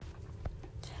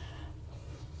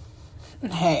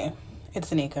Hey,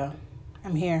 it's Anika.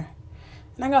 I'm here.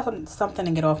 And I got something to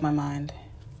get off my mind.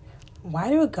 Why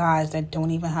do guys that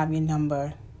don't even have your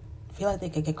number feel like they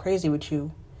could get crazy with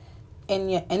you in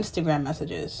your Instagram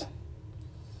messages?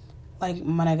 Like,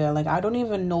 my nigga, like, I don't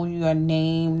even know your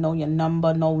name, know your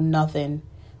number, know nothing.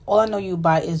 All I know you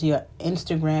by is your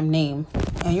Instagram name.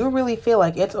 And you really feel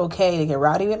like it's okay to get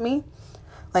rowdy with me?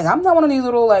 Like, I'm not one of these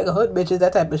little, like, hood bitches,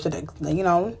 that type of shit,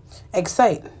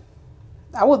 excite.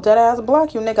 I will dead ass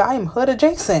block you, nigga. I am hood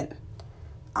adjacent.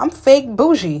 I'm fake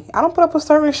bougie. I don't put up with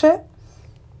certain shit.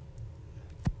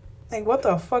 Like, what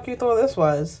the fuck you thought this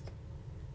was?